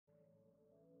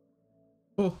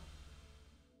Oh,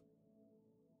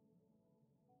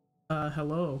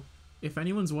 hello. If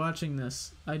anyone's watching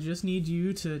this, I just need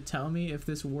you to tell me if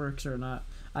this works or not.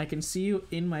 I can see you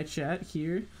in my chat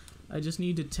here. I just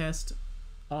need to test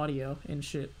audio and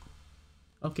shit.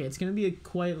 Okay, it's gonna be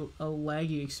quite a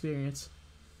laggy experience.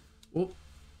 Oh,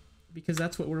 because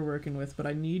that's what we're working with. But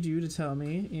I need you to tell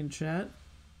me in chat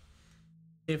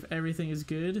if everything is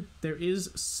good. There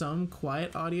is some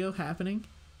quiet audio happening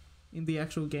in the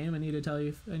actual game. I need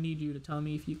you to tell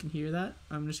me if you can hear that.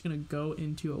 I'm just gonna go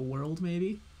into a world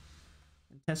maybe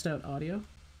and test out audio.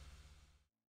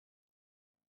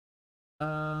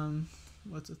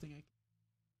 What's the thing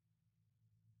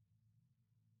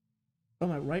Oh,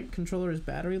 my right controller is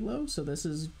battery low, so this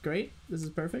is great. This is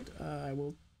perfect. I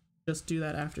will just do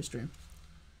that after stream.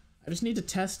 I just need to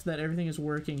test that everything is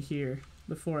working here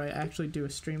before I actually do a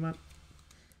stream on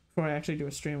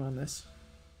this.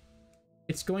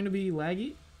 It's going to be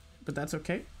laggy, but that's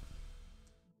okay.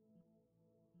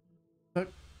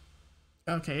 But,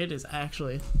 okay, it is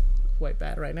actually quite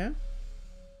bad right now.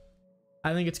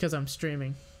 I think it's because I'm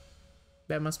streaming.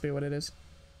 That must be what it is.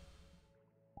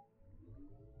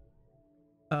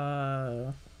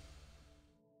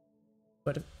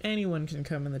 But if anyone can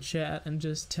come in the chat and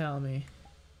just tell me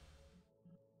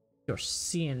you're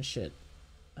seeing shit,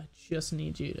 I just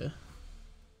need you to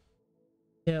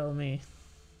tell me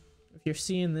if you're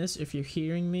seeing this, if you're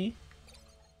hearing me.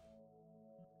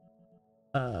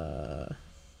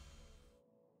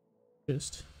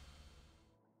 Just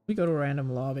we go to a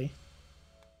random lobby.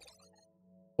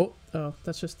 Oh,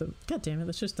 that's just the god damn it,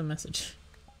 that's just the message.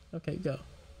 Okay, go.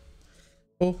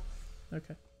 Oh,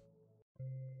 okay.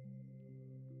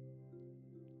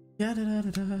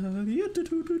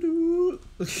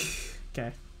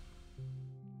 Okay.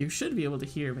 You should be able to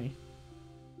hear me.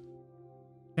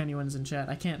 If anyone's in chat,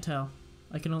 I can't tell.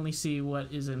 I can only see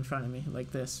what is in front of me,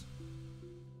 like this.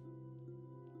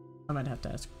 I might have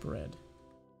to ask Bread.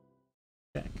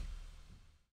 Check.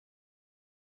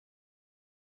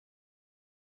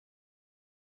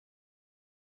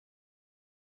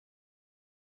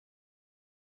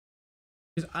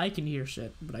 Because I can hear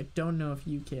shit, but I don't know if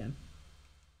you can.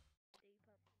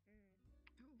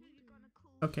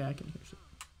 Okay, I can hear shit.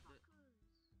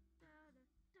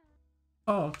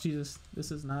 Oh, Jesus.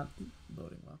 This is not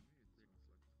loading well.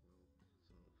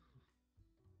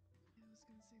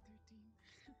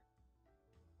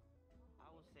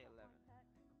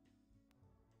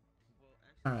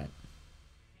 Alright.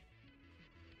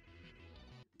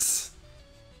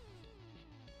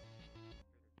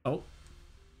 Oh.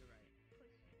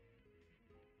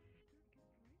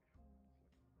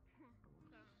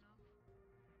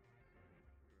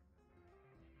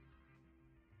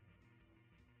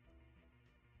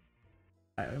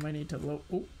 Alright, we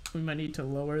might need to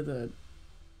lower the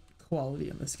quality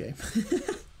in this game.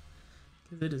 Because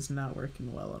it is not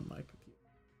working well on my computer.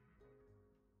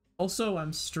 Also,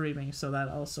 I'm streaming, so that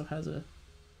also has a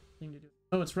thing to do.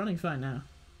 Oh, it's running fine now.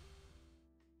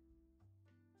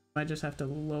 Might just have to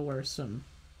lower some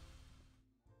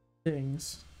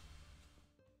things.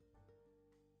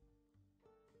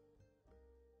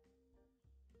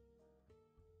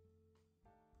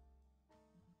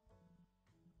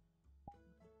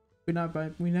 We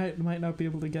might not be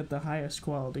able to get the highest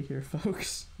quality here,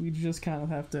 folks. We just kind of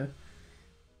have to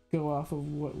go off of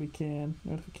what we can.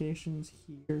 Notifications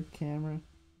here, camera,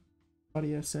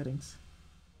 audio settings.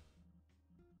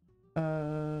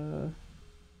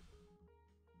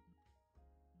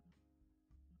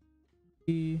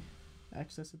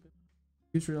 Accessibility,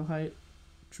 use real height,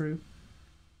 true.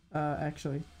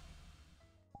 Actually.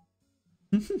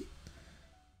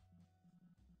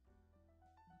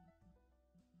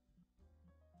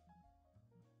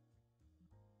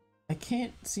 I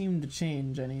can't seem to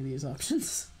change any of these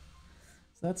options.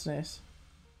 So that's nice.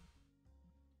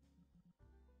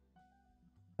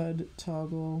 HUD,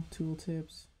 toggle,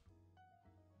 tooltips.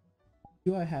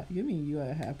 Give me UI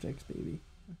haptics, baby.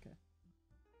 Okay.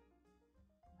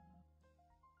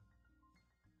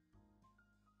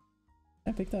 Can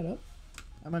I pick that up?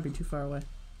 I might be too far away.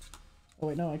 Oh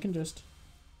wait, no, I can just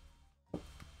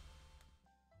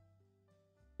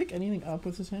pick anything up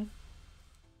with this hand.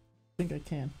 I think I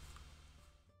can.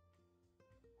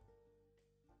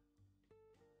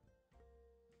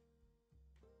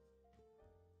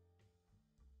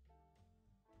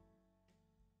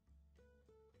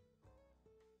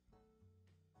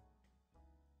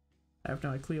 I have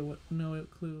no clue no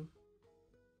clue.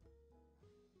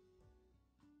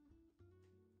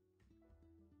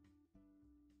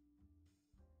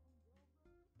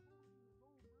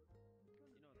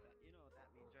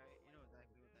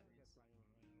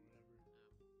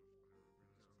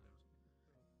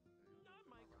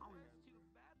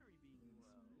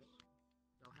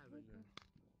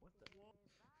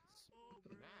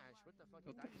 Smash? What the fuck?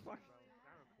 What the fuck? Can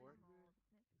I record?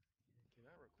 Can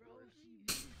I record?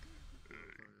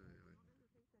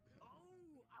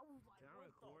 Can I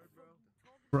record, bro?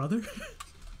 Brother?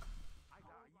 I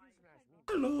got you. Smash me.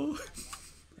 Hello.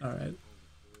 Alright.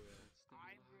 We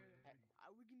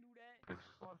can do that.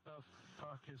 What the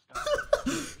fuck is that?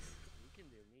 You can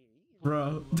do me. Bro.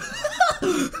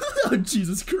 Oh,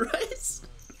 Jesus Christ.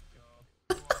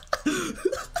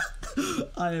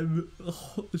 I am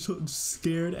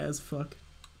scared as fuck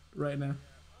right now.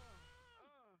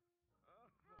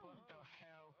 What the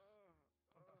hell?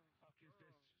 What the fuck is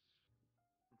this?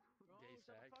 Gay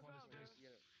sex? What is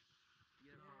this? You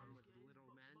ever heard with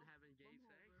little men having gay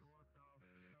sex? What the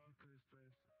fuck is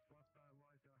this? Why is your hand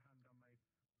on me?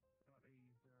 That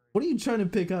is What are you trying to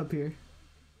pick up here?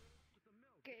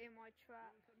 Get in my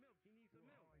trap.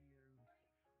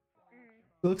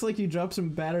 It looks like you dropped some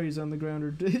batteries on the ground,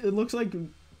 or it looks like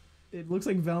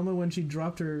Velma when she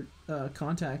dropped her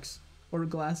contacts or her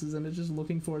glasses, and it's just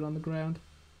looking for it on the ground.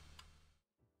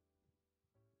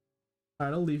 All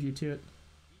right, I'll leave you to it.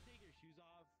 You take your shoes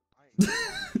off. What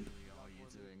are you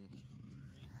doing?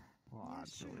 What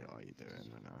actually are you doing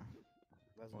right now?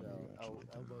 Let's What are you go. actually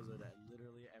Elbows are that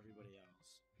literally everybody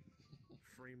else.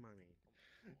 Free money.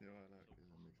 Ja, nej, det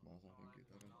är mycket man har tänkt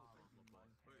där.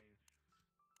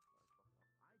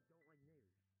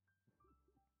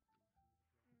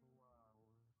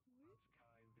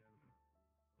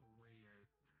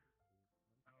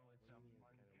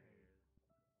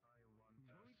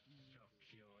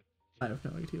 I have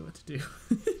no idea what to do. Help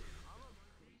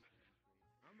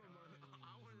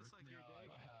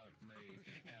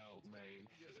me.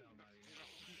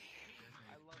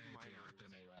 I love minors.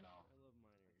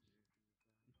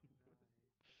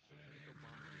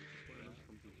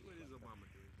 What is Obama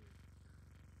doing?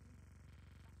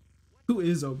 Who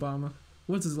is Obama?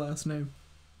 What's his last name?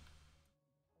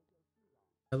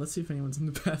 Yeah, let's see if anyone's in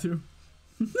the bathroom.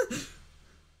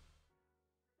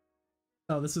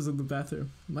 Oh, this is in the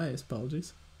bathroom. My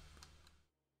apologies.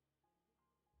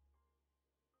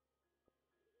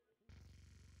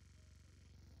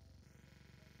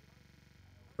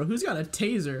 Bro, who's got a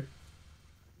taser?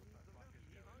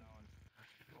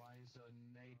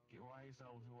 Why is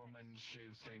old woman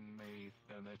shooting me,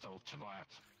 the little twat?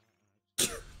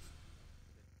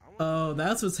 Oh,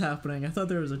 that's what's happening. I thought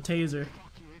there was a taser.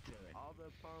 All the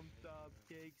pumped up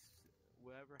cakes,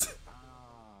 whatever.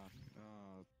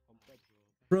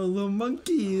 Bro, little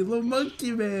monkey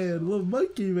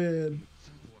man.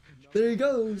 There he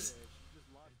goes.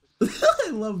 I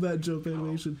love that jump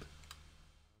animation.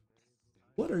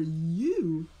 What are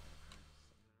you?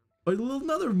 Oh,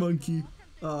 another monkey.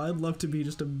 Oh, I'd love to be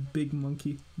just a big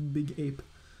monkey, big ape.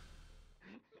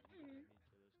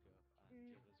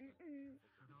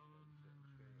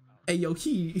 Hey, yo,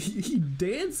 he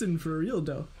dancing for real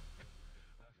though.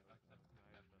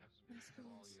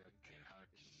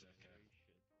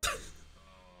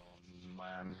 Oh,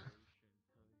 man.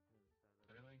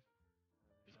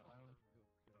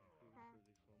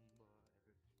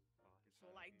 So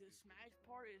like the smash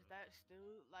part, is that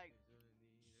still like is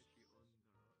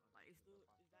that still?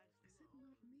 Is it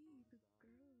not me, the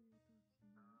girl you're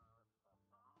talking about?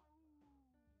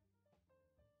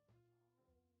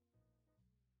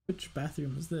 Which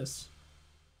bathroom is this?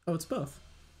 Oh, it's both.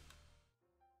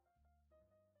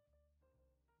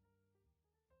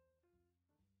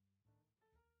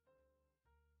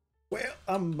 Well,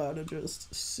 I'm about to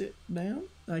just sit down.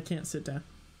 I can't sit down.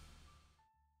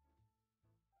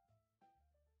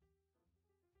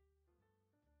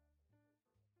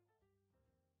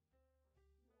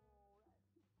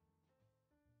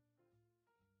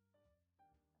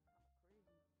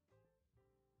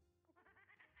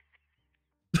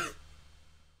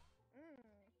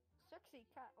 Sexy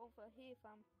cat over here,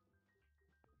 fam.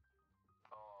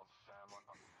 Oh, Sam, what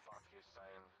the fuck you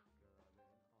saying?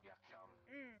 Yeah, come.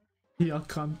 Yeah, I'll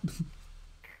come.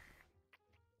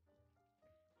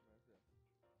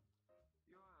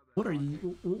 What are you? Hey,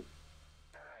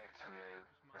 to me,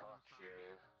 fuck you.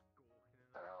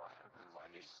 My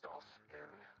new stole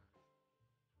skin.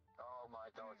 Oh my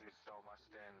god, you stole my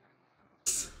skin.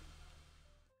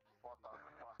 What the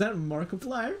fuck? Is that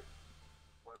Markiplier?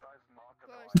 We're both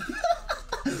Markiplier.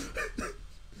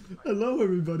 Hello,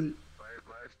 everybody. We're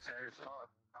both two top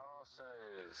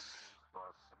arses.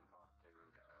 Let's fucking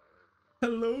go.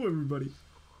 Hello, everybody.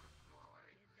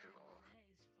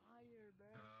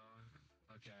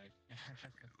 Okay.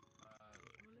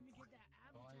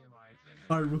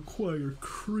 I require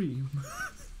cream.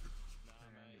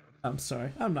 I'm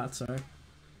sorry. I'm not sorry.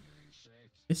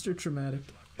 Mr. Traumatic.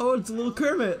 Oh, it's a little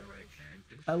Kermit.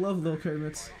 I love Lil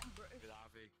Kermit's. With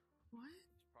Avi. What?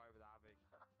 He's probably with Avi.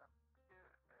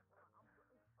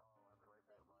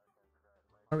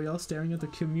 Are we all staring at the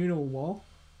communal wall?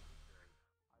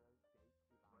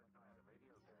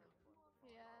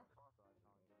 Yeah.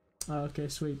 Oh, okay,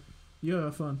 sweet. You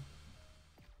have fun.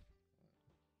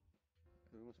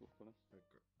 Good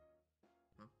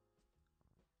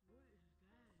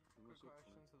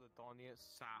question to the Donny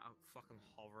sat fucking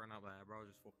hovering up there, bro.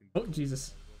 Just fucking. Oh,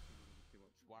 Jesus.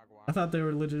 Swag wag. I thought they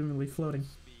were legitimately floating.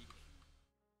 Speak.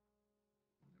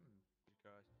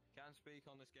 Guys, can't speak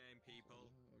on this game, people.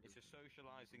 It's a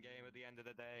socializing game at the end of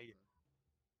the day.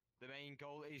 The main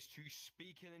goal is to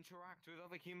speak and interact with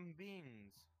other human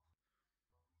beings.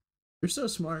 You're so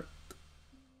smart.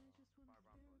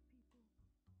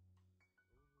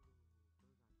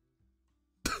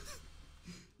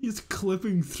 He's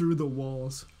clipping through the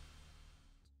walls.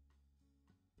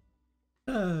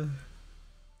 Yeah.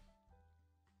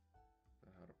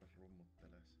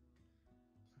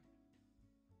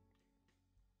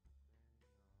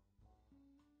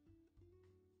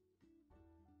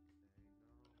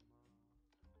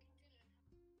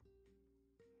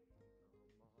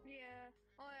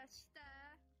 Oh, that's there.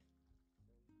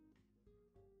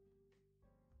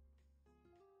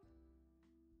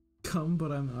 Come,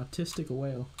 but I'm an autistic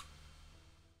whale.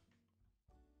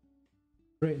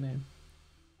 Great name.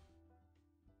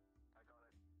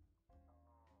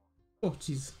 Oh,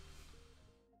 jeez.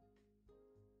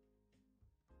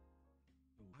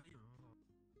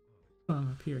 Oh,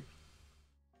 I'm up here.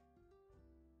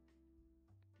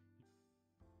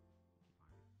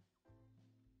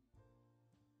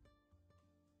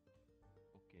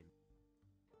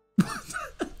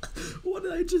 What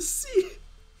did I just see?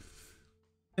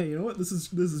 Hey, you know what? This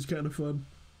is kind of fun.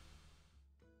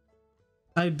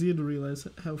 I did realize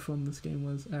how fun this game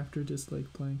was after just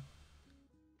like playing.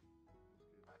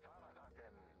 I kinda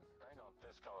fucking hang on,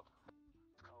 Discord.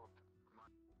 It's called my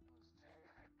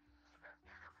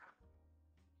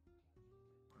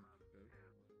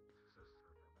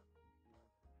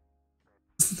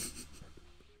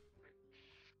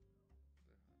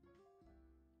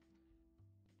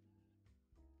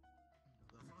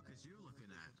The fuck is you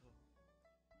looking at?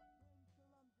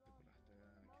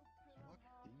 What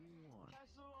do you want?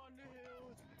 Castle on the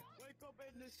hills, wake up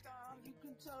in the sky. You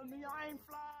can tell me I ain't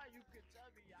fly. You can tell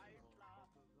me I ain't fly.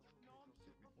 No, I'm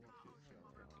super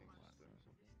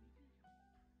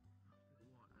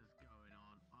What is going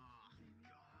on? Ah,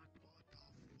 God, what the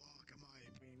fuck am I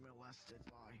being molested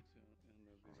by?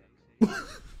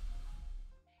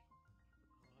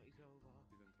 Party's over.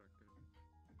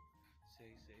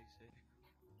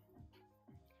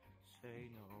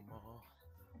 Say no more.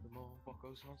 The more what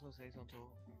goes on, so say on top.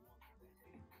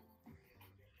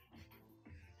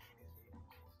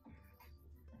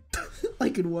 I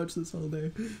could watch this all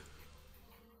day.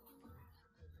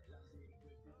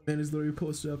 Man is literally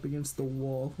posted up against the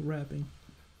wall, rapping.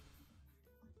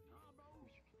 Nah, bro.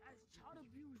 That's child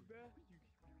abuse, bruh.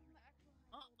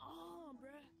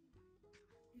 Bruh.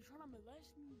 You trying to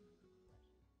molest me?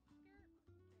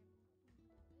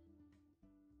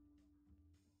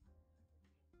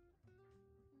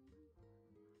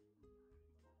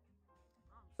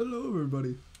 Hello,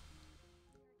 everybody.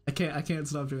 I can't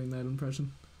stop doing that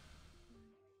impression.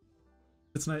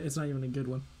 It's not even a good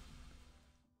one.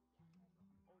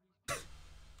 What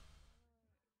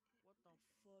the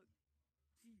fuck?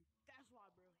 See, that's why,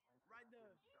 bro. Right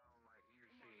there. sound like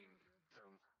you've seen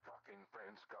some fucking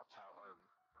brain scots out of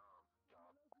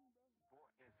God. What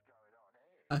is going on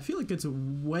here? I feel like it's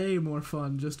way more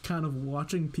fun just kind of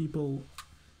watching people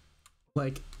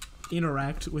like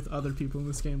interact with other people in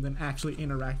this game than actually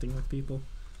interacting with people,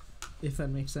 if that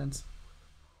makes sense.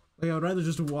 Like, I would rather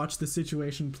just watch the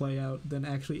situation play out than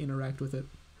actually interact with it.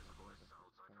 Get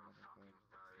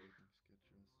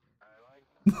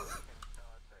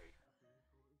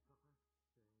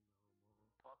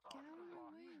out of my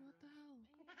way, what the hell?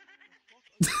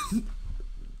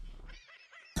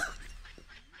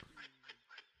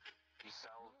 You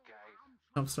sound gay.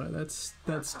 I'm sorry, that's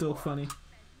still funny.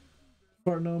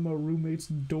 Farting on my roommate's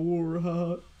door,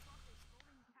 huh?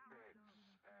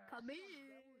 Come in.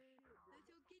 That's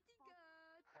your kitty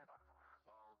cat.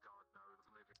 Oh God, no!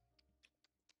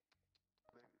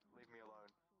 Leave me alone.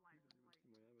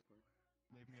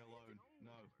 Leave me alone.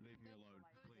 No, leave me alone.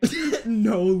 Please.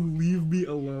 No, leave me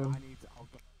alone. I need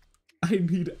alcohol. I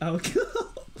need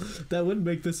alcohol. That would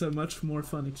make this a much more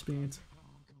fun experience.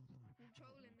 I'm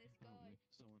trolling this guy.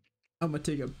 I'm gonna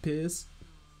take a piss.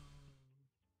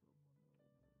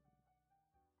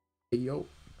 Hey, yo.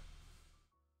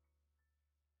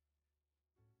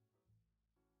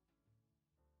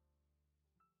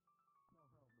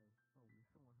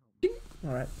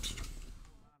 All right.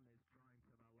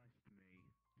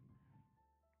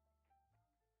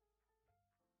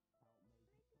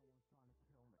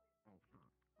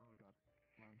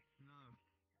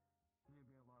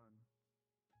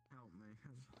 Help me.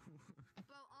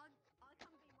 Well, I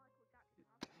can be Michael Jackson.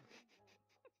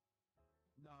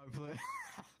 No, please.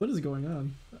 What is going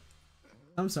on?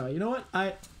 I'm sorry. You know what?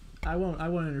 I won't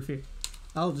interfere.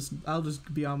 I'll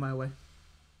just be on my way.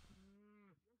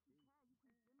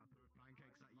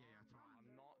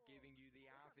 I'm not giving you the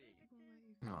Avi.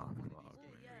 Oh, One of fuck these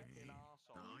me. fucking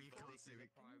arseholes, No, you but can't this say is a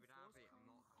it. private Avi. I'm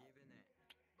not giving it.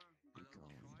 I You don't can't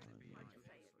try to be say a it.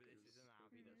 justice, but this is an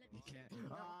Avi that's You mine. can't.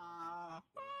 Ah!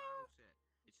 What about it?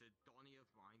 It's a Donny of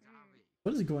mine's Avi.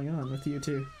 What is going on with you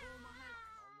two?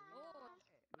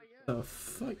 Oh, The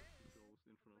fuck?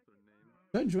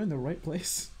 Did I join the right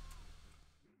place?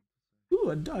 Ooh,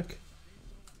 a duck.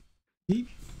 Yeet.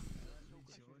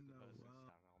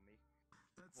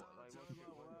 That's all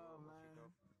well, man.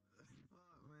 Fuck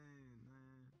me,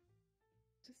 man.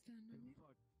 Just stand on me.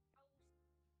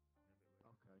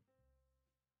 Okay.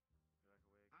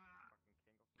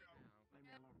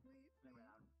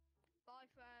 bye,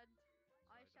 friend.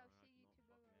 I shall see you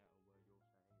tomorrow.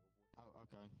 Oh,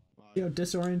 okay. Bye. See how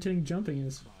disorienting jumping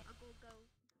is. Bye. I gotta go.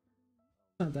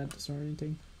 Not that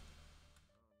disorienting.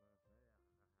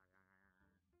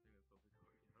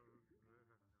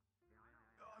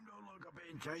 I'm no longer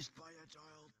being chased by a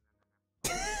child.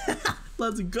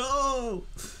 Let's go!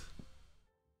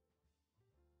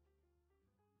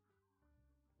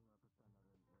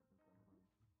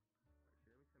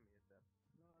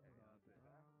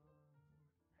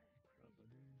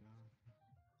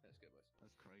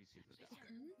 That's crazy, but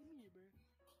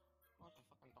what the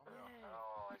fucking dog?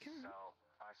 Oh, Okay.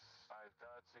 I'm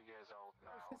 30 years old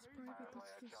now. It's private, Family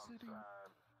that's the jumps, setting.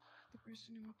 The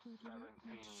person who uploaded it,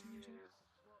 not to 17 change it. years.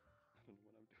 What I'm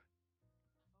doing.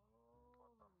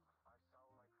 I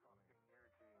sound like fucking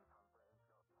Eugene on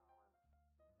Britain's Got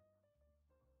Talent.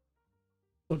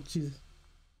 Oh Jesus.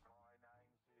 My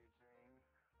name's Eugene.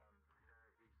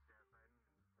 I'm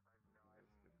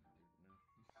 37.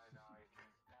 And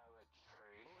I'm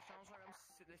poetry. Oh, it sounds like I'm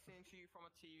listening to you from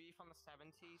a TV from the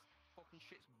 70s. Fucking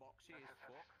shit's boxy as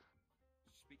fuck.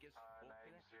 Speakers My fuck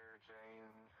in name's it.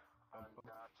 Eugene. I'm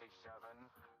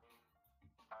 37.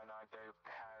 And I do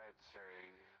poetry.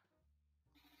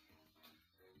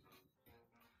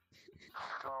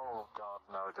 Oh god,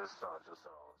 no, this is just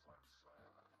all.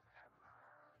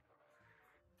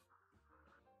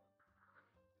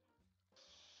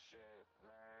 Shit,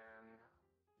 man.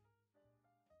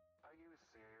 Are you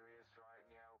serious right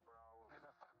now, bro?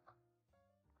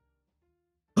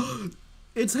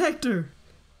 It's Hector!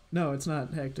 No, it's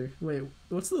not Hector. Wait,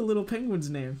 what's the little penguin's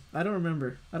name? I don't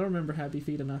remember. I don't remember Happy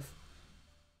Feet enough.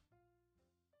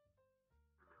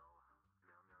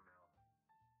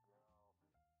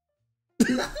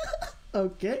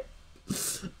 Okay.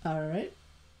 Alright.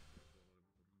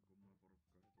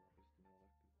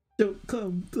 Don't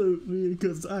come to me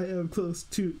because I am close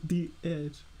to the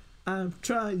edge. I'm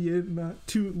trying not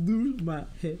to lose my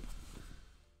head.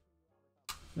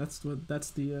 That's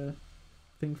the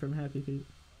thing from Happy Feet.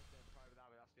 Private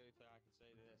Abbey, that's the only thing I can say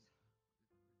to this.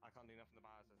 I can't do nothing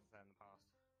about it as I said in the past.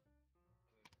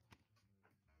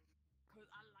 Cause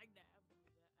I like that album.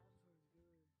 That album is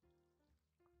good.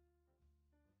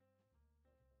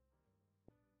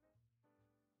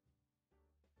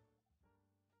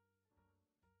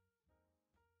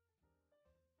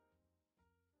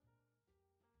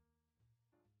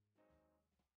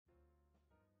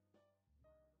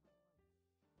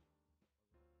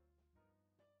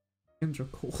 Hands are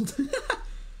cold.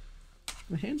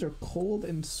 My hands are cold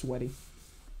and sweaty.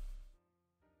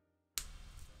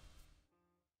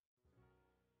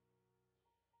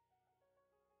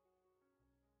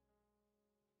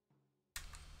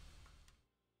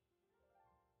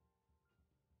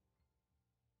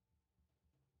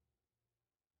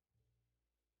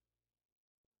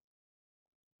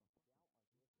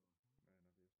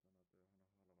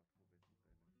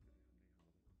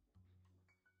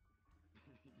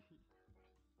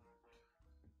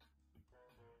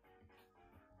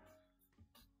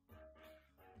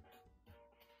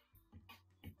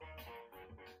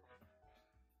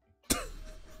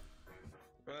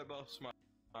 Right, boss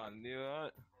man, you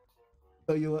alright?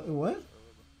 Oh, you what?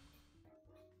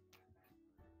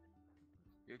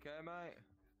 You okay, mate?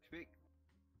 Speak.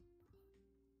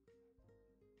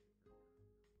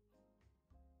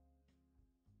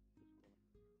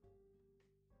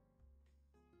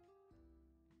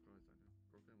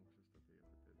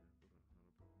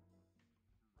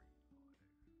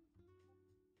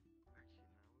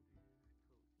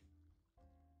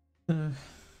 it,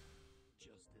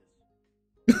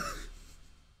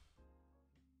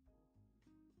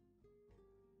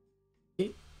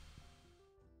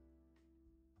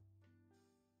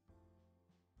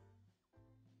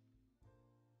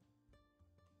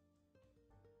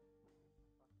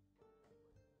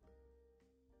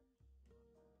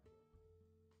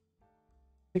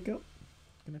 pick up.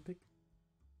 Can I pick?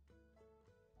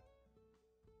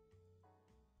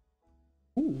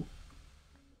 Ooh.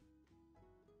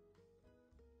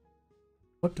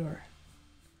 What are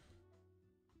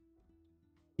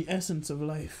the essence of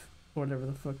life? Whatever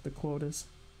the fuck the quote is.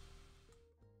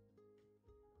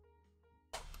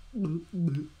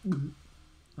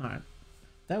 Alright.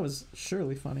 That was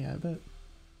surely funny, I bet.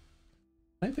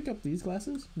 Can I pick up these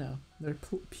glasses? No. They're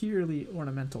purely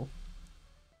ornamental.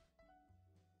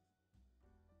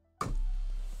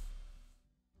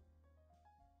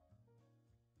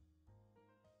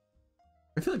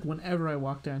 I feel like whenever I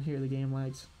walk down here, the game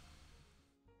lags.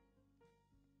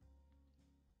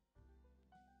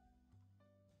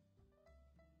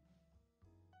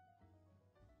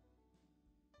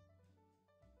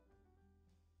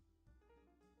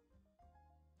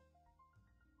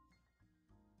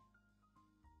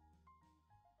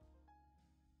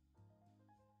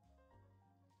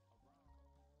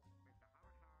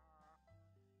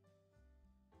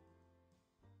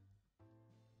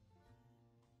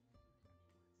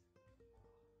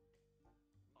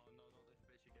 Oh no, not this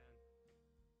bitch again.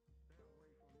 Stay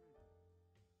away from me.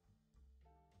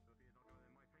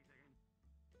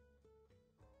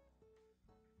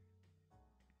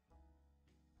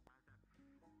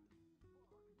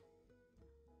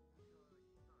 Sophie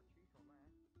is not going in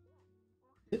my face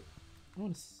again. I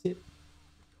want to sit.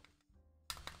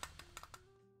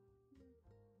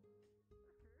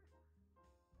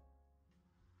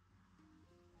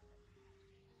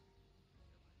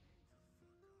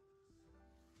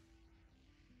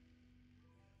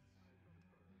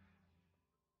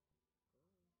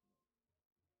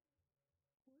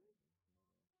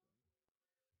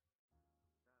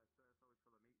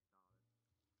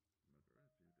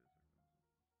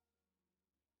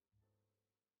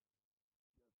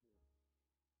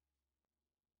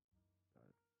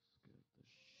 Scared the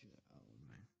shit out of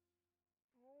me.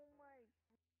 Oh my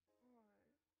god.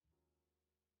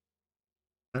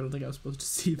 I don't think I was supposed to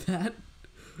see that.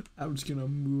 I'm just gonna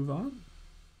move on.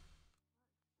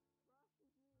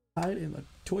 Hide in the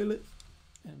toilet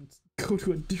and go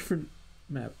to a different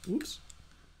map. Oops.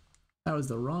 That was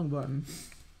the wrong button.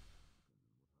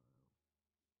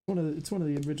 It's one of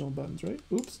the original buttons, right?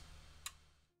 Oops.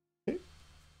 Okay.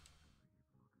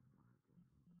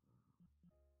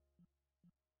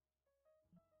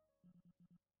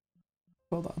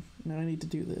 Hold on. Now I need to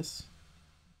do this.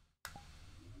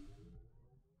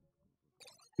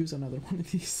 Choose another one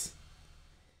of these.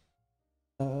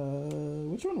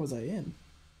 Which one was I in?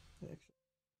 Actually.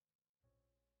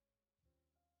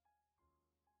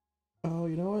 Oh,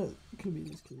 you know what? It could be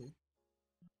this killer.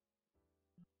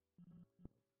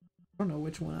 I don't know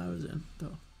which one I was in,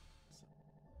 though.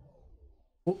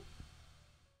 Oh.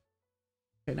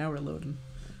 Okay, now we're loading.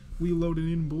 We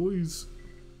loading in, boys.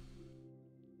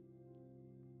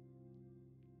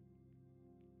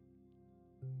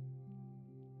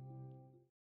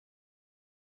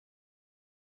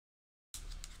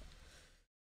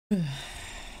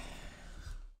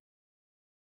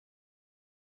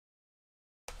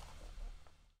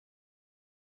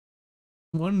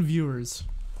 One viewers,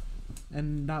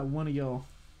 and not one of y'all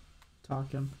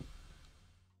talking.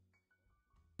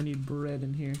 I need bread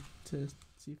in here to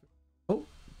see if. Oh,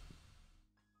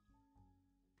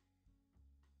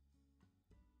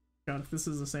 God! If this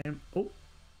is the same. Oh,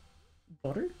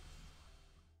 butter.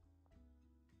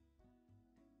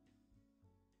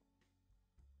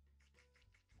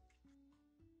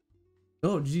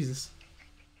 Oh Jesus!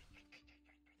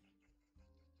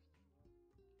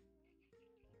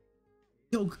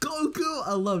 Yo, Goku!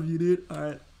 I love you, dude. All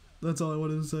right, that's all I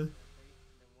wanted to say. The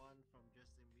one from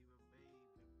Justin Bieber, baby,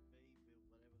 whatever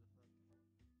the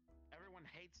fuck. Everyone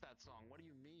hates that song. What do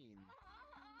you mean?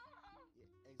 Yeah,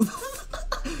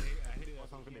 exactly. I hate that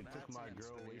song because they took my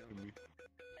girl away from me.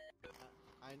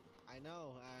 I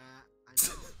know. I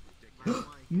know.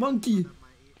 Monkey.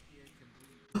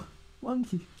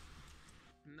 Monkey.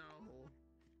 No.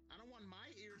 I don't want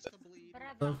my ears to bleed.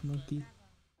 Love monkey.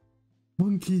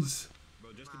 Monkeys.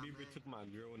 Bro, Justin Bieber took my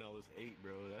girl when I was 8,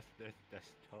 bro.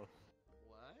 That's tough.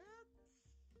 What?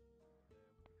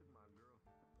 Took my girl.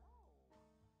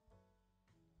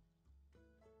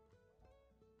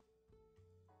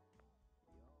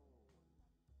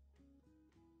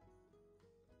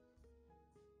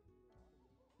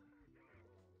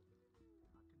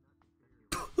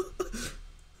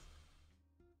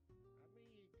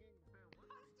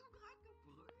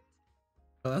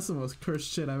 Oh, that's the most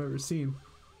cursed shit I've ever seen.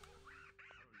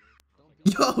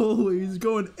 Yo, he's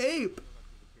going ape.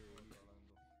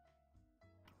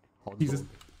 Jesus.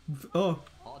 Oh.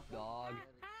 Hot dog.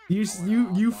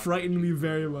 You frightened me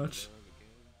very much.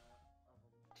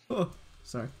 Oh,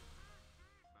 sorry.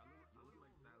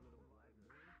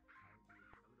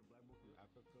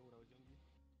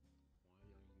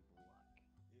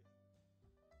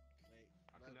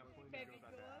 Baby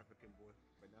girl. African boy,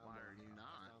 but now Why are you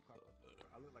not?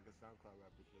 I look like a SoundCloud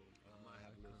rapper kid. Because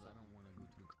I don't want to go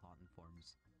to the cotton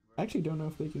farms. I actually don't know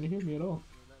if they can hear me at all.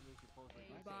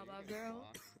 Baba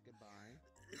girl. Goodbye.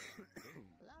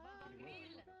 Baba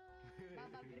grill.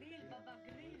 Baba grill. Baba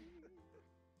grill.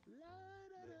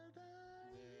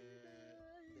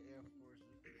 The Air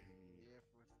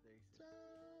Force Station.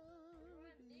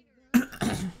 I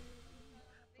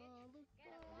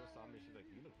just saw me. She's like,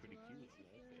 "You look pretty cute."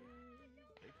 And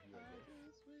I said, "Thank you, I guess."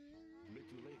 A bit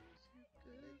too late.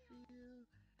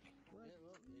 Yeah,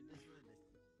 well, in this weather.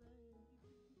 Don't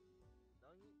you?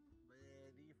 But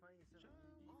do you find yourself a new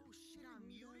Gina? Oh shit, I'm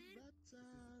muted.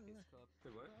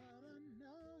 Say what?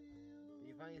 Do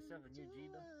you find yourself a new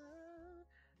Gina?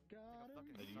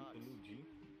 A new G?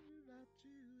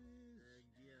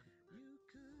 Yeah.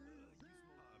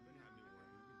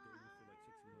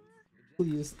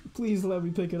 Please, please let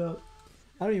me pick it up.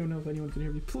 I don't even know if anyone can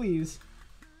hear me. Please.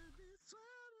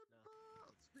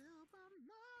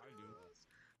 I do.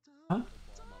 Huh? Obama.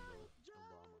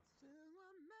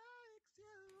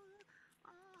 I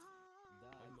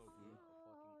know, dude.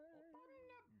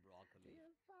 Broccoli.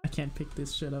 I can't pick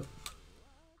this shit up.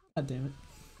 God damn it.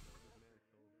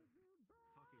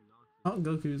 Oh,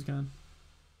 Goku's gone.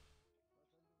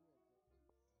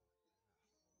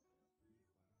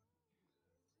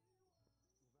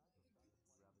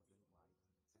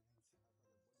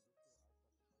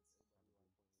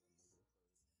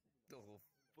 The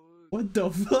fuck? What the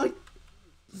fuck?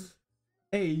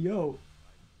 Hey, yo.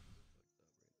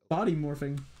 Body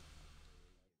morphing.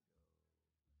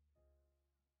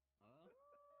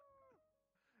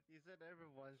 You said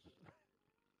everyone.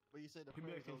 But you said the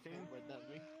People first can okay, sing? but not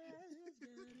me.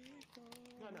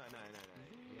 No.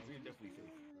 We're definitely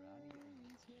safe.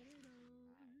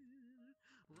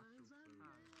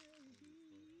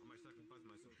 I might sacrifice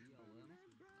myself. BLM? I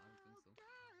don't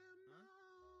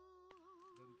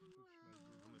think so.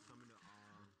 I'm gonna summon the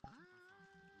Ayuyo monster.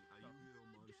 I don't know.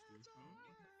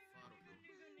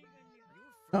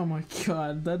 Oh my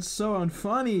god, that's so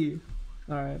unfunny.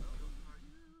 Alright.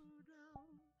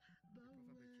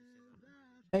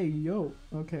 Hey, yo.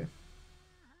 Okay. I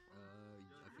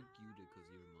think you did because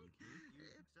you're a monkey.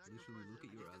 Literally, look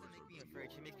at your eyes. Make me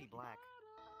afraid. She makes me black.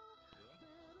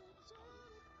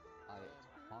 I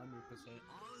 100%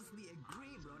 honestly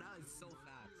agree, bro. That is so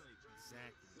fast.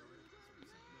 Exactly.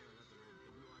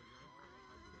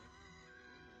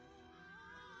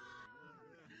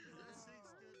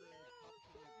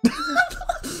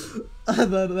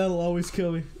 That'll always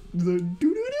kill me. The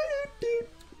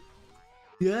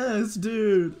yes,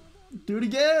 dude. Do it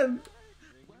again.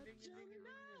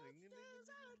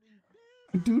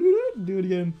 Do it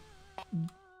again.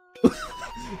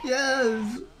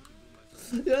 Yes.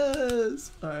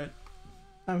 Yes. Alright.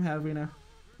 I'm happy now.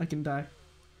 I can die.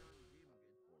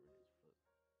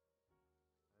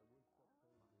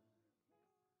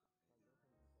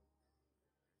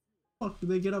 Fuck, do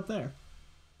they get up there?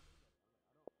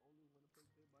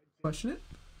 Question it?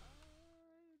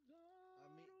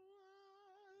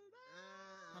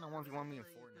 I don't want if you want me in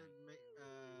Fortnite.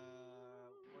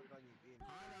 Work on your game.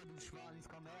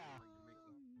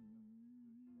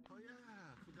 Oh yeah,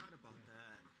 I forgot about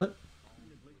that. What? I'm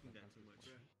neglecting that too much.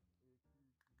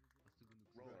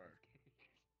 Roar.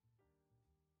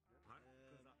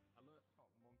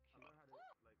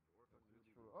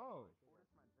 Oh.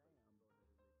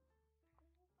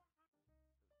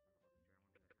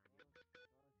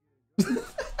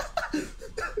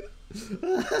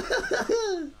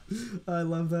 I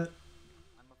love that.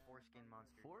 I'm a foreskin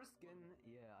monster. Foreskin?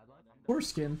 Yeah, I like that.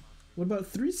 Foreskin. What about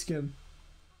three skin?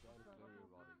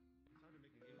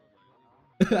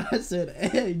 I said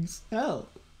eggs. Hell.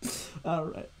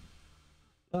 Alright.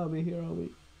 I'll be here all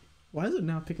week. Why is it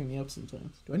now picking me up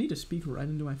sometimes? Do I need to speak right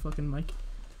into my fucking mic?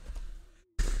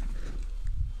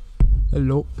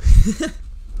 Hello.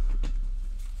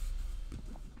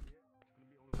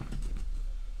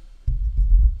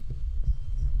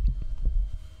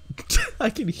 I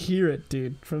can hear it,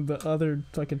 dude, from the other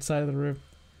fucking side of the room.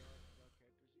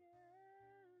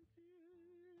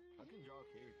 I can draw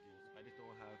characters. I just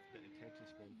don't have the attention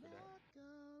span for that.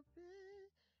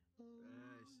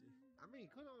 I mean, you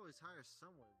could always hire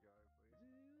someone to draw it for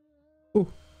you. Ooh.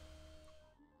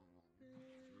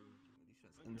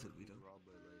 until we don't.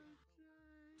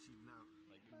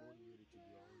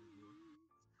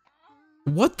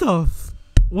 What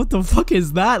the fuck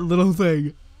is that little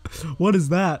thing? What is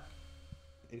that?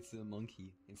 It's a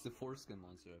monkey. It's the foreskin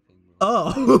monster, I think. Bro.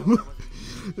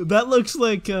 Oh, that looks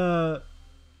like Bro,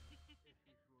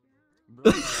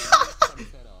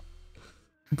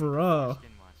 bro.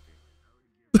 Skin monster.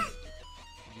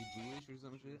 you Jewish or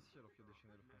some shit?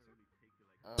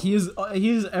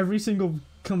 He is every single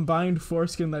combined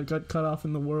foreskin that got cut off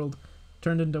in the world,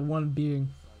 turned into one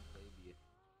being.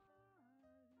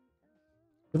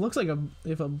 It looks like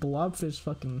if a blobfish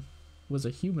fucking was a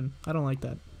human. I don't like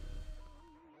that.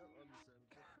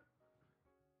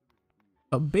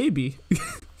 A baby.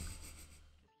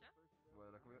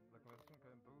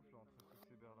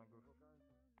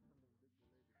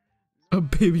 A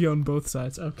baby on both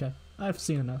sides. Okay, I've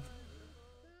seen enough.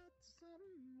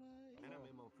 And I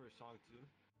made my first song too.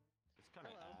 It's kind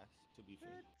of ass, to be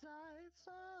fair.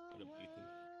 What up, Ethan?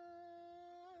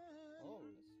 Oh.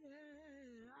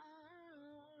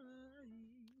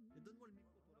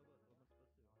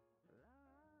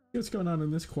 What's going on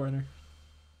in this corner?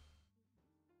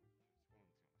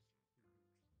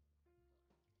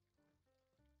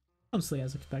 Honestly,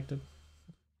 as expected.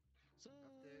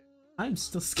 I'm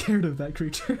still scared of that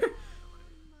creature.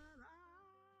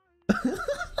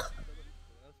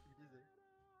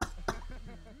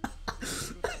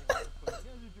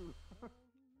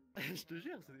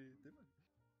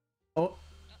 Oh,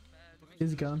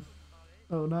 he's gone.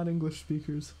 Oh, not English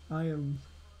speakers. I am.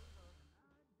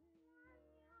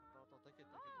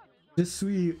 Je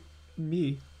suis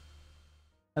me.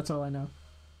 That's all I know.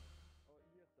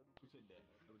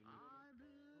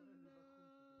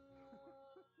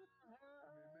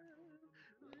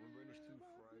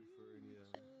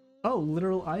 Oh,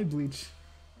 literal eye bleach.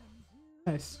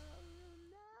 Nice.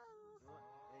 You want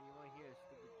to hear a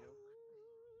stupid joke?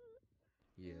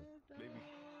 Yeah. Maybe.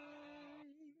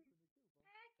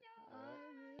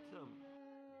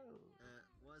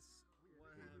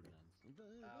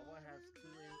 What has two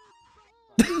wings?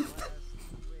 What has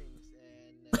two wings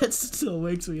and That still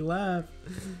makes me laugh.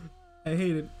 I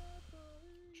hate it.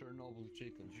 Chernobyl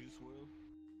chicken. Juice wheel.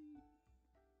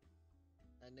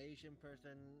 an Asian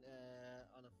person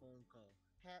on a phone call.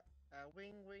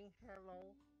 Wing wing,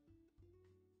 hello.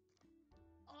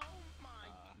 Oh my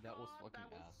That was god, fucking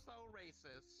that was ass. so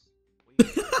racist.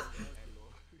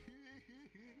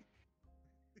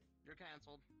 You're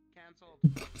cancelled. Cancelled.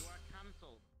 You are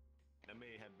cancelled. That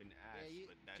may have been ass,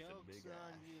 but that's a big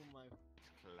on ass. you, my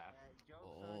Clap.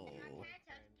 Oh.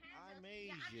 I'm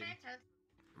Asian.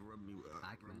 Rub me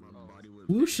Pac-Man. rub my body with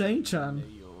Wu Shang-chan.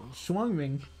 Hey, yo.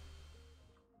 Shuangming.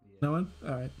 No one?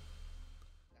 Alright.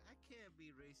 I can't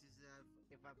be racist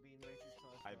if I'm being racist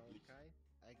towards I my bleach. kind.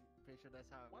 I'm pretty sure that's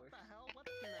how it What works. the hell? What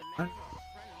in the name of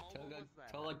friend Tell mobile that, was that?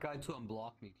 tell that guy to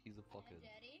unblock me. He's a fuckhead.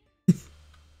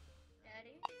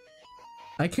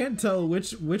 I can't tell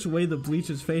which way the bleach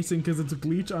is facing because it's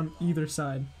bleach on either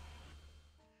side.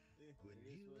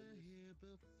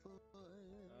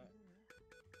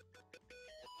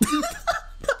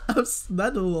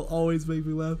 That will always make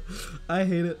me laugh. I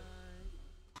hate it.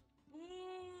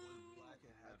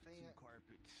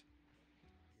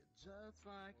 Just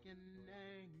like an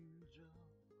angel.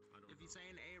 If you say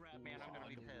an A-rap, man, I'm gonna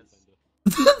be pissed.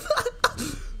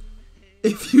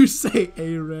 If you say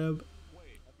Arab.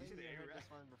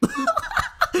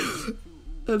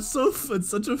 It's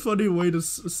such a funny way to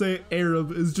say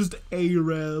Arab is just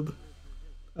Arab.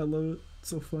 I love it. It's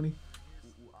so funny.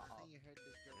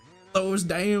 Those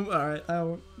damn. Alright, I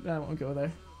won't go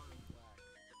there.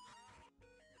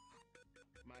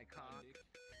 My cock.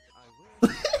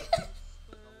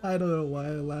 I don't know why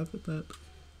I laugh at that.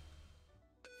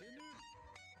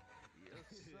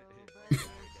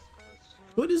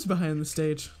 What is behind the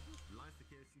stage?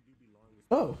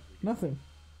 Oh, nothing.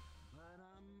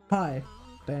 Hi.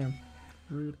 Damn.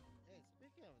 Rude. Hey,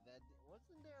 speaking of that,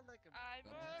 wasn't there like a I'm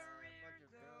bunch of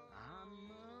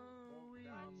girls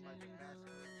down by the fast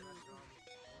food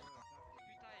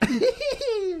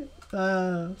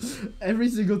restaurant? Every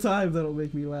single time that'll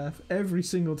make me laugh. Every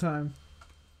single time.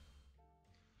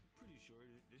 Pretty sure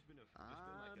there's been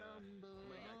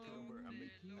like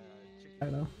a chicken. I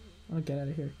know. I'll get out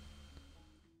of here.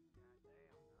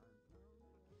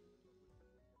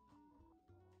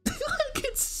 I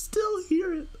can still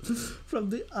hear it from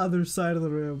the other side of the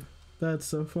room. That's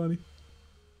so funny.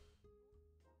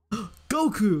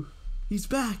 Goku! He's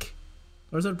back!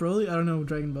 Or is that Broly? I don't know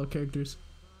Dragon Ball characters.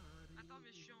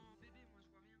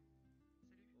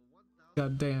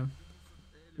 God damn.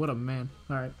 What a man.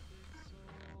 Alright.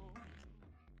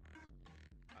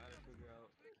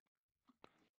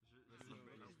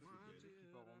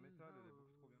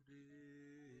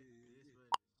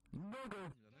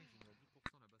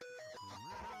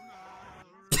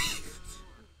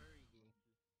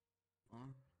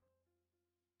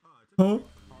 Huh?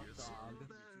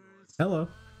 Hello.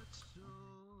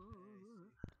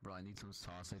 Bro, I need some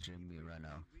sausage in me right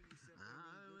now.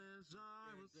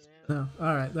 No.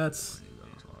 Alright, that's. I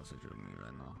need some sausage in me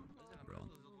right now. Bro,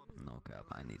 no cap.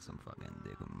 I need some fucking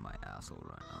dick in my asshole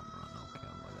right now, bro. No cap.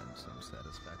 Like, I need some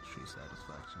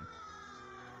satisfaction.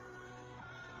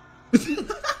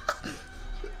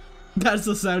 That's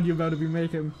the sound you're about to be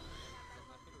making.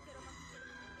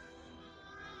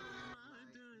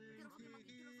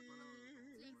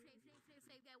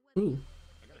 Ooh.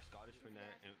 I got a Scottish friend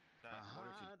that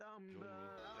wanted to join me. Can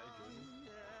I join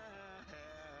you?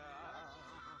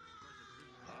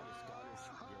 I have a Scottish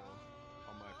girl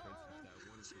on my friends list that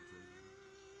wanted to join me.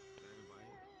 Can I invite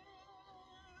her?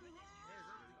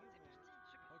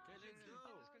 Okay, let's go.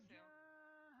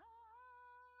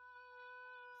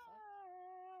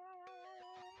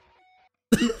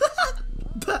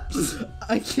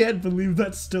 I can't believe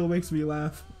that still makes me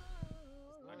laugh.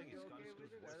 I think it's Scottish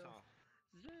girls' voice off.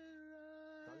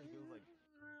 Scottish girls like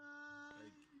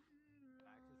accents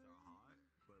are hot,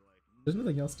 but like There's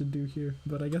nothing else to do here,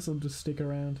 but I guess I'll just stick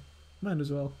around. Might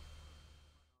as well.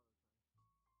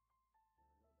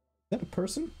 Is that a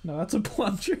person? No, that's a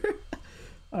plunger.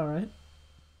 Alright.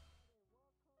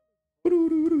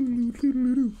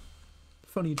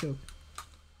 Funny joke.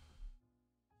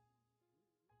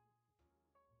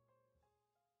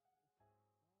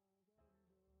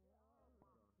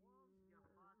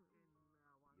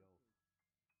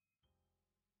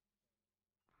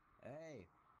 Hey!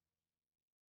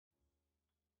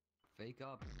 Fake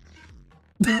up.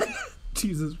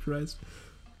 Jesus Christ.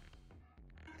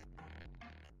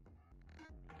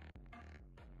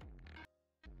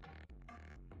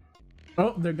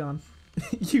 Oh, they're gone.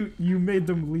 you made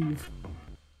them leave.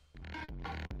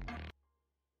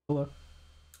 Hello.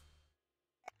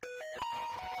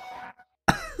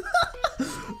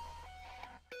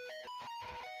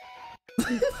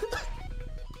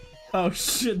 Oh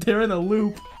shit, they're in a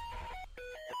loop.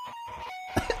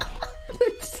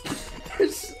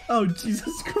 Oh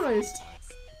Jesus Christ.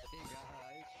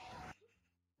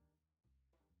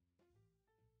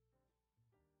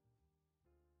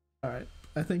 Alright,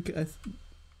 I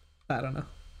don't know.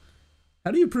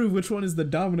 How do you prove which one is the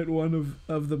dominant one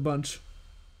of the bunch?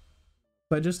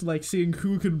 By just like seeing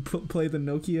who can play the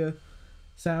Nokia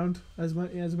sound as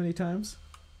many times?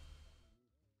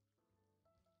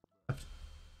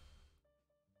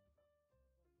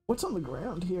 What's on the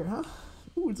ground here, huh?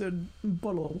 Ooh, it's a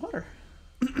bottle of water.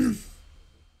 Well,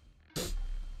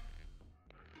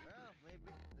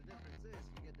 maybe the difference is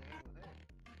you get to hang with her.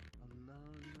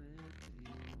 Alone with you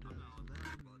doesn't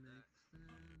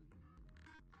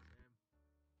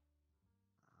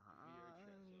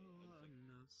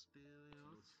make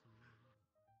sense.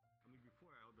 I mean,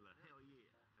 before I would be like, hell yeah.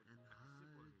 And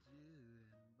hide you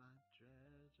in my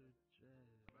treasure chest.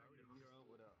 I already hung out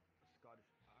with a Scottish.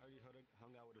 I already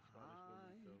hung out with a Scottish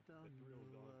woman, so the thrill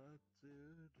gone.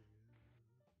 Damn.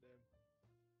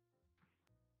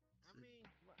 I mean,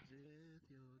 what?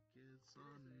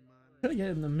 Gotta get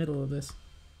in the middle of this.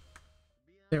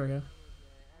 There we go.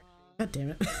 God damn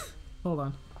it. Hold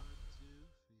on.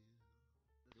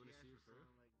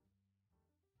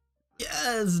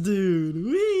 Yes, dude.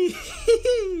 Wee.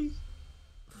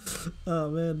 Oh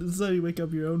man, this is how you wake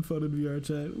up your own phone in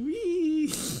VRChat.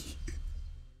 Wee.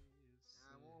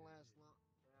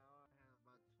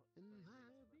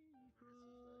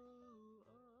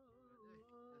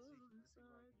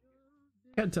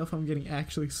 I can't tell if I'm getting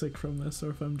actually sick from this or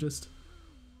if I'm just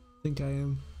think I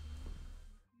am.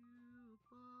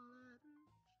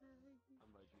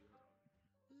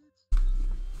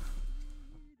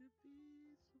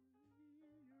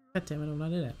 God damn it, I'm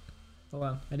not in it. Hold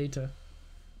on, I need to.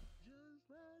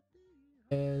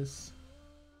 Is.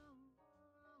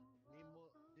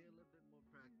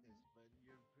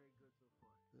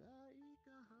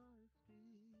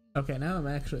 Okay, now I'm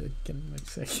actually getting like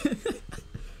sick.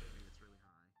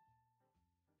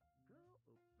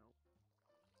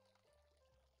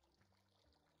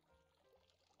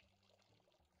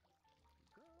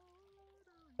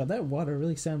 Oh, that water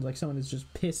really sounds like someone is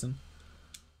just pissing.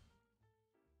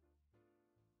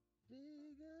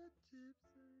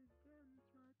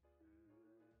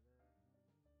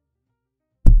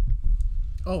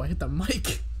 Oh, I hit the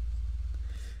mic.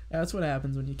 That's what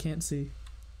happens when you can't see.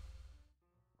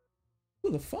 Ooh,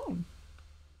 the phone.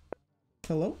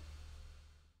 Hello?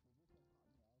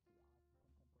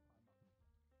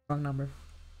 Wrong number.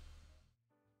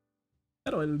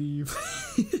 How do I leave?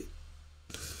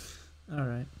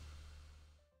 Alright.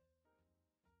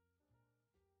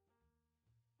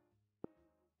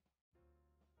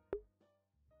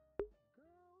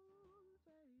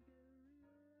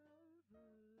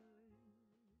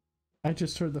 I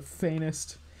just heard the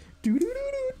faintest doo doo doo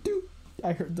doo doo.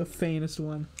 I heard the faintest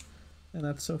one, and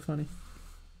that's so funny.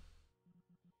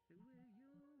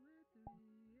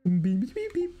 Beep beep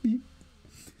beep beep beep.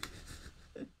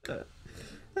 Try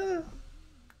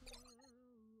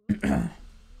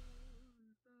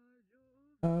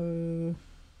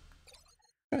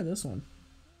this one.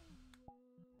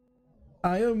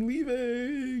 I am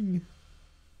leaving.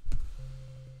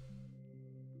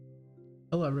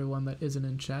 Hello, everyone that isn't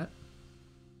in chat.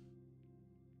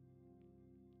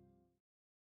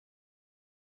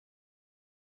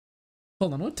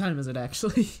 Hold on, what time is it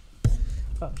actually?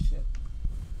 Oh shit.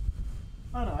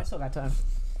 Oh no, I still got time.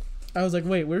 I was like,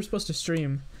 wait, we're supposed to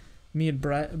stream me and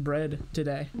bread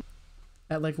today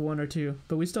at like 1 or 2,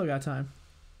 but we still got time.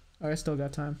 Oh, I still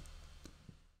got time.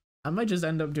 I might just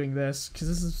end up doing this because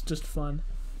this is just fun.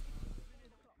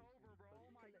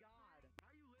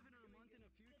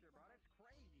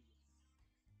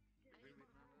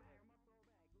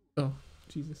 Oh,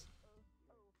 Jesus.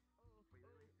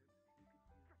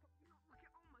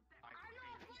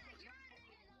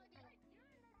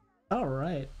 All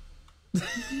right.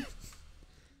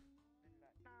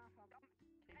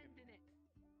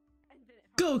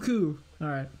 Goku. All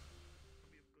right.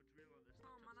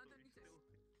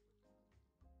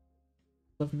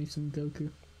 Love me some Goku.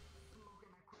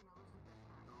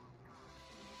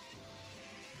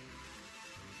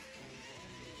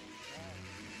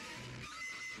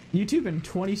 YouTube in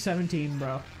 2017,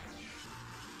 bro.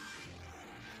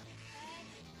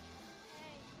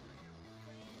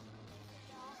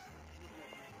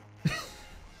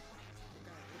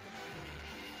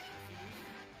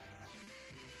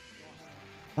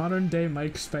 Modern day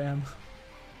mic spam.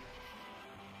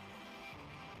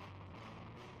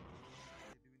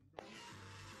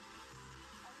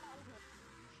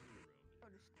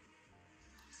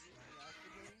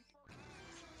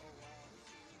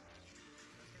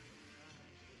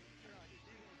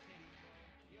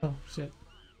 Oh shit.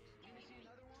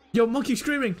 Yo, monkey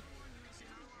screaming!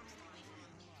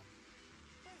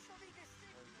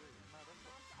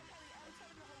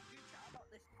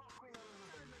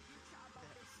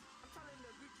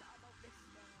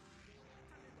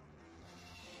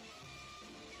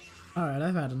 Alright,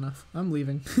 I've had enough. I'm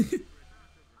leaving.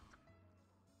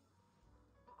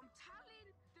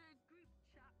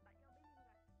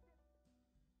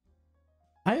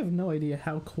 I have no idea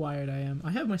how quiet I am.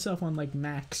 I have myself on like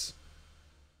max.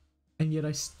 And yet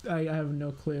I have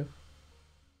no clue.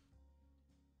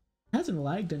 It hasn't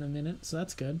lagged in a minute, so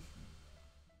that's good.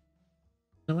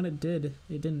 And when it did,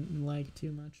 it didn't lag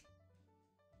too much.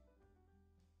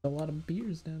 A lot of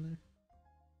beers down there.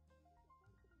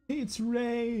 It's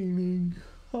raining.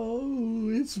 Oh,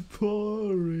 it's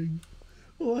pouring.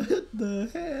 What the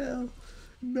hell?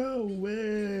 No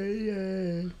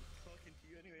way.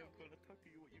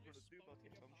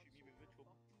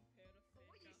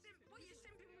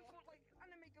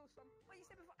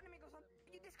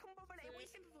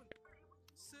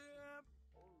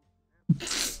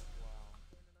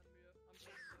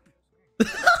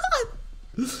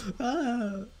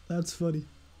 Ah, that's funny.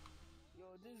 Yo,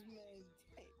 this man,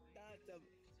 that's a...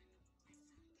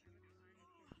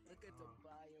 Look at the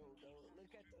bio, bro. Look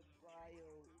at the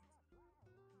bio.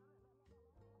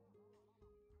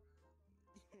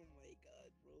 Oh my god,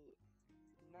 bro.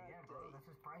 Not yeah, bro, gay. this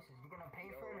is prices. You gonna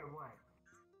pay for it or what?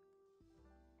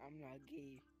 I'm not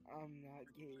gay. I'm not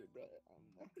gay, bro. I'm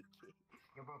not gay.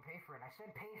 Yo, bro, pay for it. I said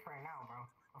pay for it now, bro.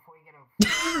 Before you get a...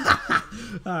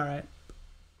 Alright.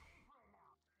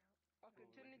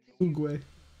 Uruguay.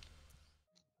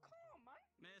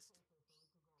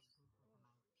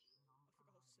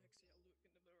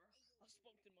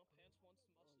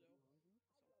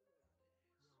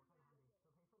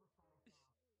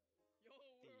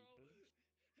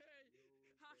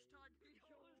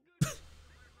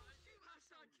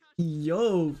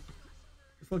 Yo,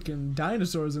 fucking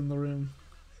dinosaurs in the room.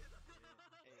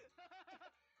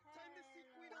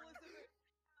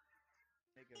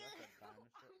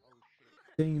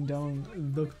 Ding dong,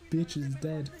 the bitch is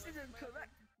dead.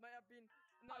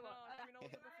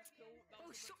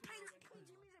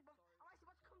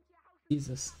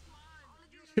 Jesus.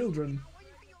 Children.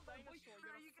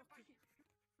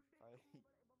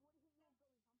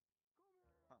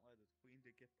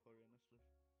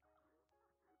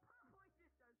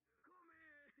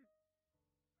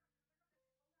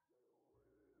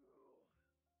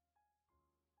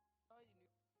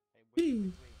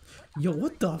 Yo,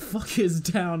 what the fuck is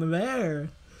down there?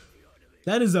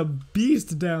 That is a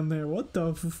beast down there. What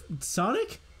the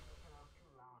Sonic?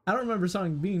 I don't remember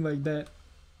Sonic being like that.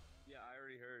 Yeah, I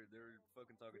already heard. They were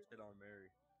fucking talking shit on Mary.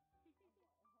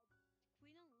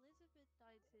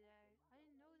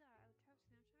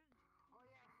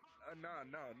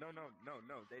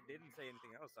 No. They didn't say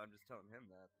anything else. I'm just telling him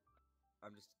that.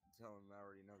 I'm just telling him I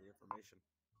already know the information.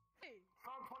 Hey!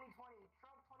 Trump 2020,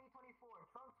 Trump 2024,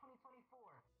 Trump 2024.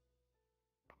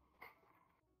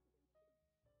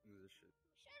 This shit.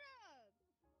 Shut up!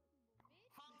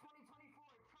 Trump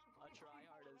 2024, Trump 2024. A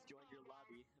tryhard has joined your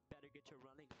lobby. Better get your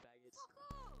running, faggots. Fuck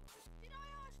off! Did I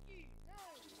ask you? No!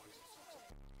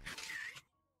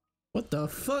 What the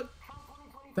fuck?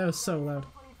 That was so loud.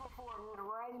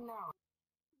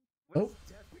 What's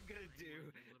Devin gonna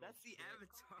do? That's the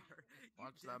avatar.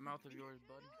 Watch that mouth of yours,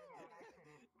 bud.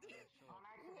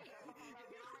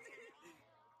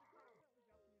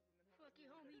 Fuck you,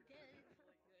 homie, dead.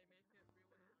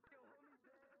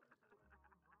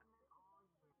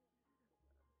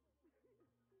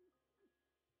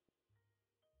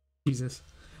 Jesus.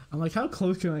 I'm like, how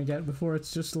close can I get before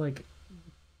it's just like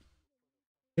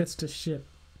gets to shit?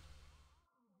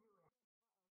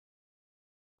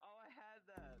 Oh, I had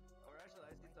that. Or actually,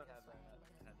 I still have that.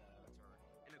 I had that avatar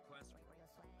in a quest.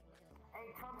 Hey,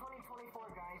 Trump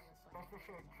 2024, guys. That's the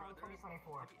shit. Trump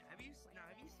 2024. Have you seen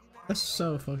that? That's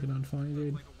so fucking unfunny,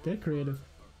 dude. Get creative.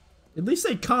 At least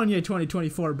say Kanye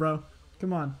 2024, bro.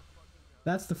 Come on.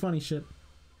 That's the funny shit.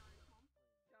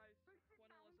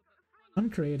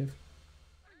 Uncreative.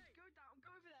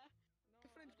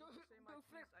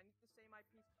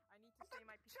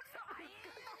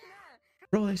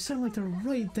 Bro, they sound like they're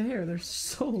right there. They're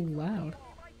so loud.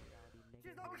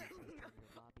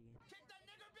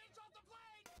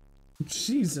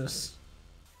 Jesus.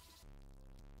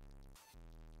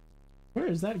 Where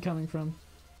is that coming from?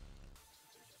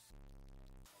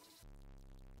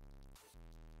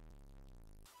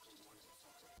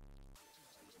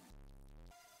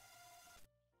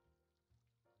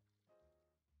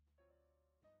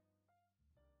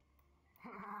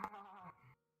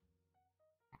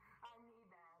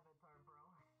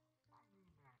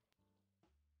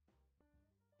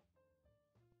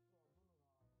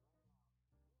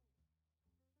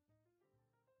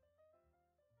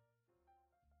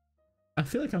 I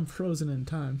feel like I'm frozen in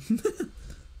time.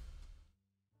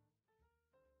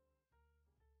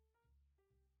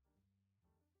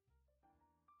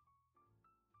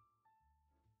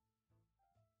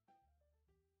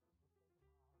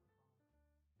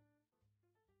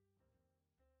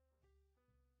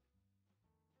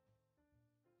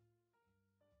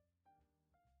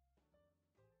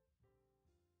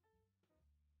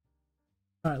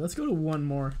 Alright, let's go to one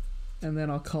more, and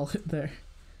then I'll call it there.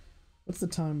 What's the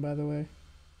time, by the way?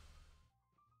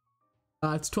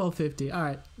 It's 12:50.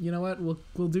 Alright, you know what?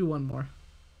 We'll do one more.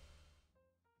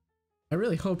 I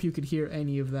really hope you could hear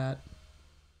any of that.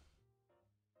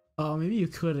 Oh, maybe you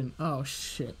couldn't. Oh,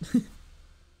 shit.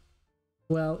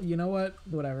 Well, you know what?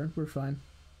 Whatever, we're fine.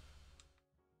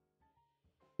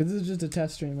 This is just a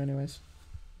test stream anyways.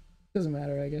 Doesn't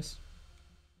matter, I guess.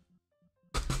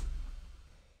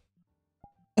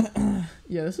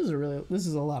 Yeah, this is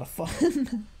a lot of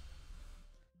fun.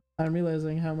 I'm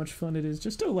realizing how much fun it is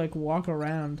just to like walk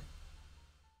around.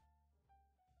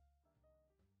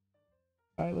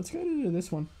 Alright, let's go to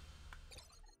this one.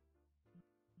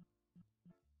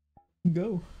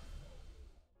 Go.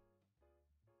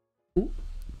 Ooh.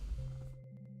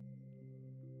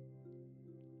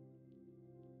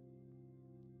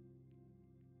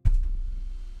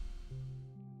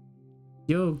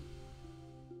 Yo,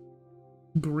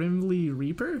 Grimly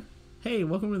Reaper? Hey,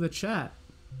 welcome to the chat.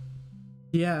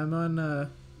 Yeah, I'm on,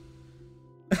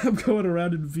 I'm going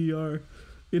around in VR.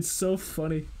 It's so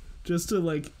funny. Just to,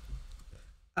 like,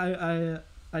 I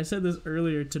said this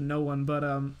earlier to no one, but,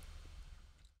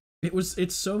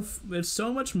 it's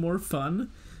so much more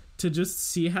fun to just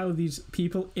see how these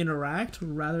people interact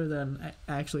rather than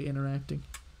actually interacting.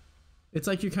 It's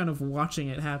like you're kind of watching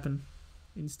it happen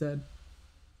instead.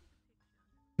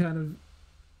 Kind of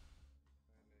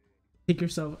take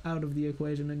yourself out of the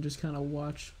equation and just kind of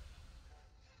watch.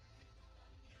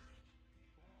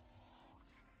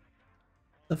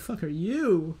 The fuck are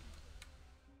you?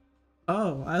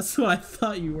 Oh, that's what I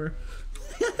thought you were.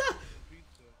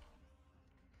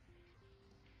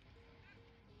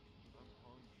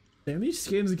 Damn, these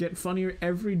skins get funnier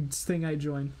every thing I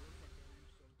join.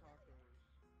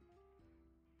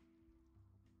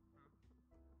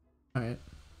 Alright.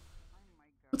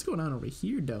 What's going on over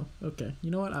here, though? Okay, you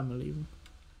know what? I'm gonna leave him.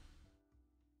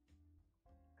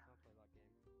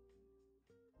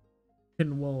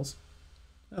 Hidden walls.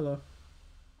 Hello.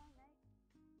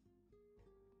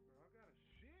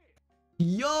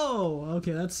 Yo!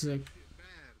 Okay, that's sick.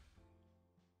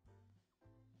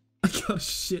 I got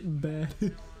shit bad.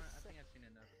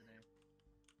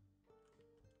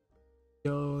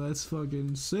 Yo, that's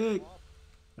fucking sick.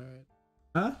 Alright.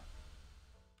 Huh?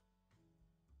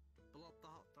 Blow up the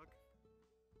hot dog.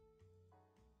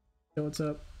 Yo, what's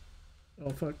up? Oh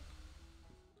fuck.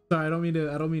 Sorry, I don't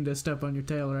mean to step on your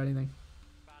tail or anything.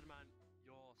 Batman,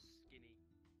 you're skinny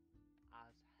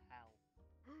as hell.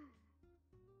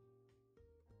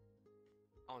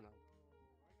 Oh no.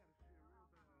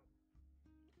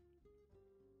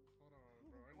 Hold on,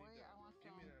 bro. I need that.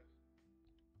 Give me that.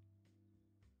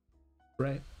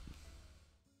 Right.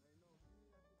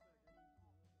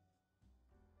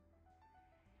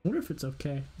 I wonder if it's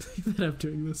okay that I'm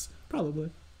doing this.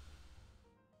 Probably.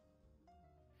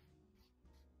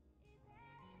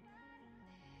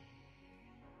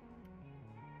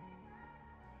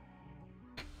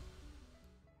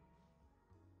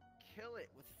 Kill it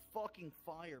with fucking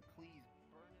fire, please.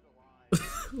 Burn it alive.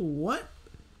 What?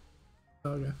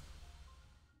 Okay.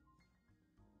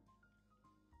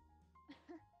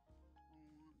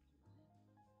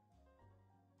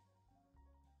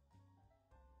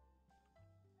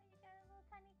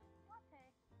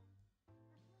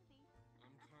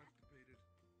 I'm constipated.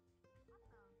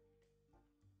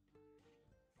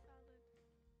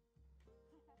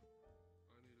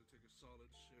 I need to take a solid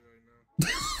shit right now.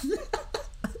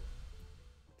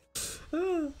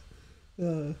 I'm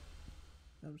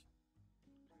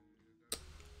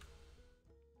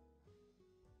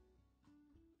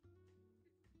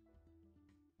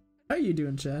How are you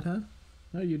doing, chat, huh?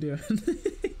 How are you doing?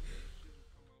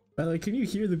 By the way, can you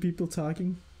hear the people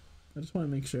talking? I just want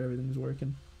to make sure everything's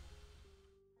working.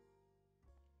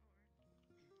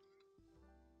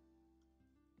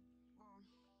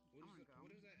 What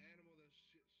is that animal that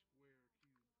shit square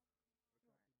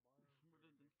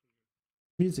cube?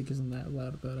 Music isn't that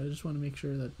loud about it. I just want to make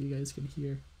sure that you guys can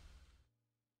hear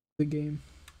the game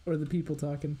or the people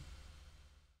talking.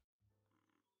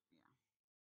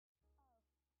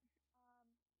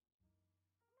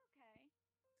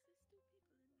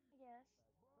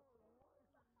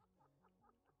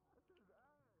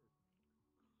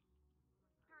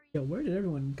 Yo, where did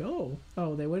everyone go?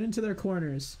 Oh, they went into their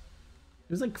corners.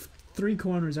 There's like 3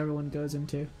 corners everyone goes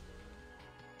into.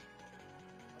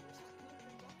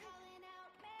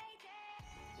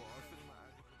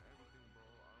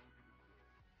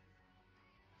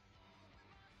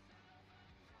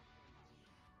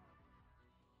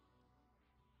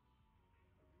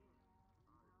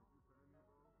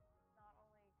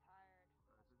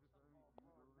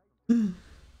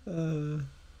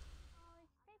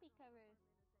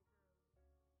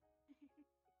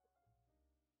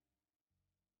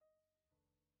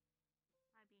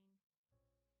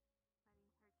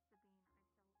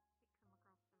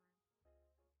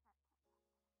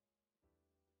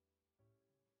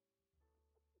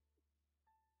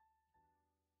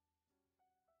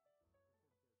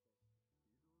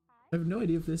 I have no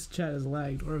idea if this chat is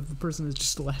lagged or if the person has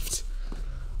just left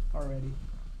already.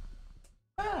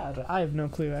 I have no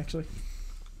clue, actually.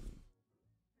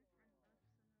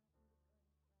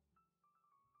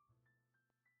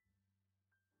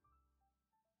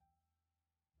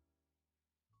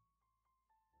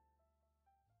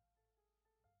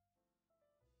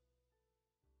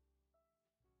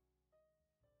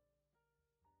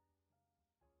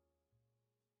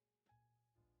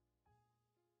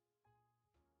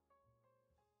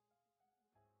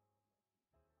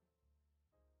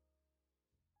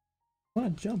 I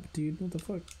wanna jump, dude. What the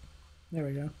fuck? There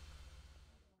we go. I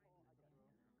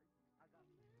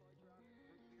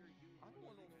don't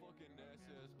want no fucking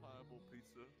nasty ass pineapple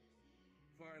pizza.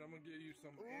 Fine, I'm gonna get you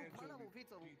some Pineapple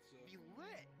pizza be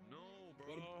lit. No,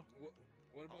 bro.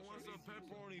 What about I want some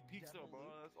pepperoni pizza, bro.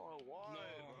 That's all I want. No,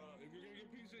 bro. if you're gonna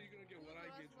get pizza, you're gonna get what I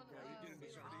get, bro. You're getting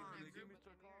the sardine pizza. Give me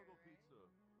Chicago pizza.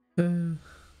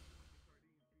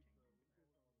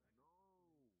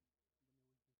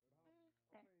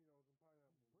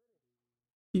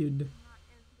 Dude.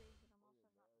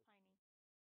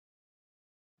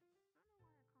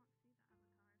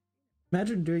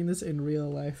 Imagine doing this in real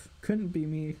life. Couldn't be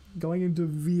me. Going into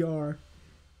VR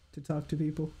to talk to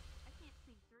people. I'm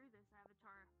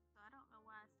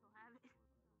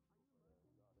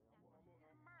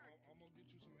gonna get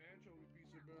you some anchovy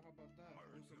pizza, bro. How about that?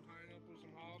 With some pineapple,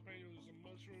 some jalapenos, and some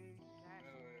mushrooms.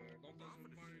 Don't throw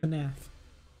some fire. FNAF.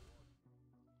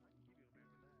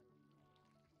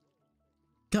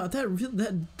 God,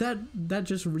 that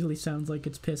just really sounds like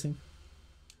it's pissing.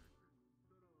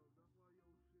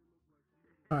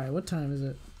 Alright, what time is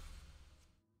it?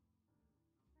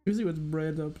 Let's see what's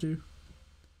Brad up to.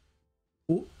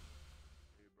 Oh.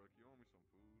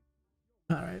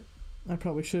 Alright. I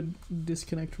probably should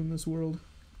disconnect from this world.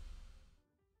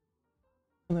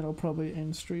 And then I'll probably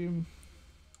end stream.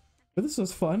 But this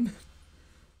was fun.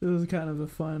 It was kind of a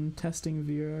fun testing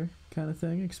VR kind of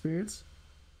thing experience.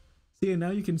 See, and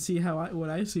now you can see what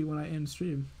I see when I end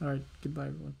stream. All right, goodbye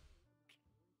everyone.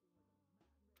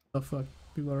 Oh fuck,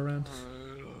 people are around.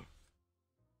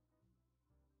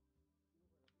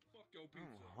 Fuck your pizza.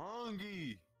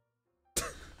 Hungry.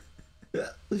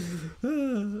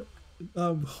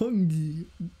 I'm hungry.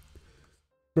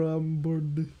 From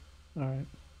board. All right.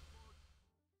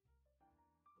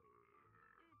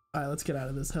 All right, let's get out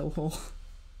of this hellhole.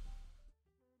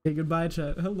 Okay, goodbye,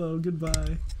 chat. Hello,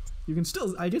 goodbye. You can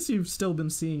still, I guess you've still been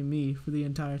seeing me for the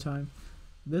entire time.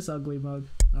 This ugly mug.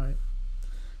 Alright.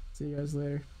 See you guys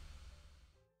later.